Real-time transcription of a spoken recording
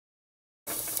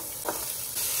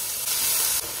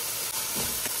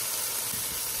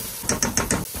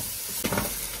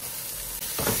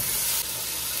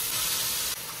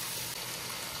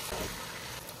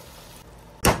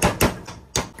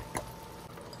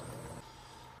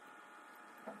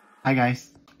Hi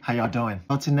guys, how y'all doing?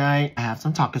 So tonight I have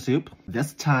some taco soup.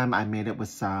 This time I made it with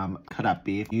some cut up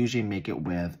beef. Usually make it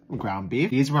with ground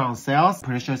beef. These were on sale.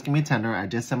 Pretty sure it's gonna be tender. I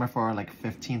did simmer for like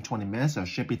 15-20 minutes, so it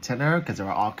should be tender because they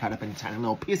were all cut up in tiny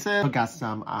little pieces. I got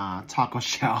some taco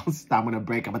shells that I'm gonna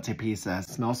break up into pieces.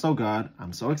 Smells so good.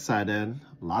 I'm so excited.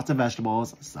 Lots of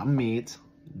vegetables, some meat.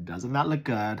 Doesn't that look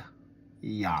good?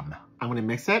 Yum. I'm gonna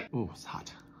mix it. Ooh, it's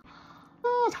hot.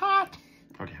 Ooh, it's hot.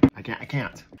 Okay, I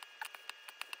can't.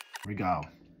 Here we go.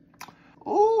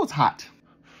 Ooh, it's hot.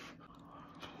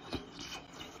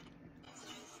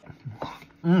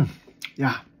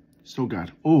 Yeah, so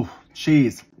good. Ooh,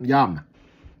 cheese, yum.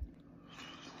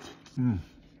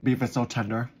 Beef is so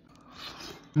tender.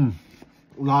 A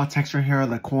lot of texture here,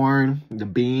 the corn, the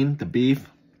bean, the beef,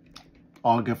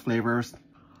 all good flavors.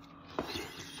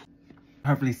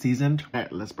 Perfectly seasoned. All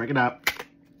right, let's break it up.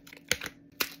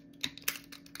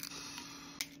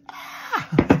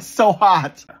 It's so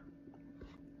hot.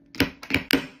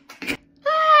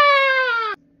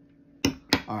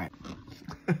 All right.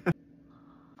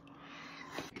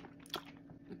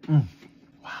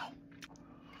 Wow.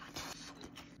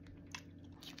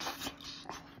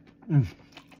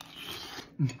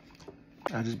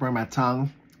 I just burned my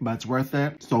tongue, but it's worth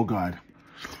it. So good.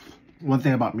 One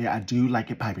thing about me, I do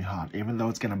like it piping hot. Even though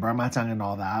it's gonna burn my tongue and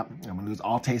all that, I'm gonna lose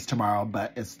all taste tomorrow,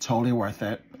 but it's totally worth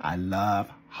it. I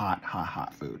love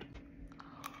hot food.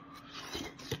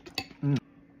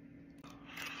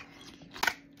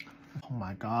 Oh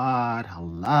my God,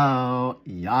 hello,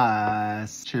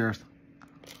 yes. Cheers.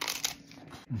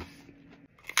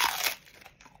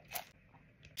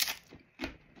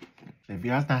 If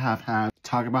you guys not have had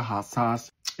taco bell hot sauce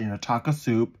in your taco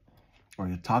soup or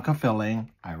your taco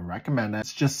filling, I recommend it.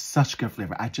 It's just such good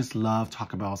flavor. I just love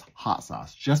Taco Bell's hot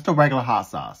sauce. Just a regular hot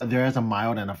sauce. There is a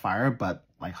mild and a fire, but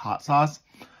like hot sauce,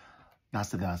 that's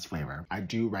the best flavor. I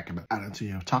do recommend adding to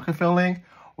your taco filling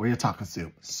or your taco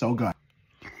soup. So good.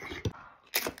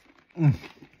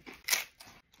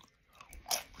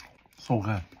 So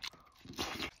good.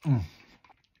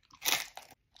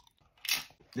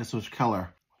 This was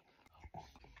killer.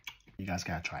 You guys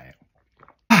gotta try it.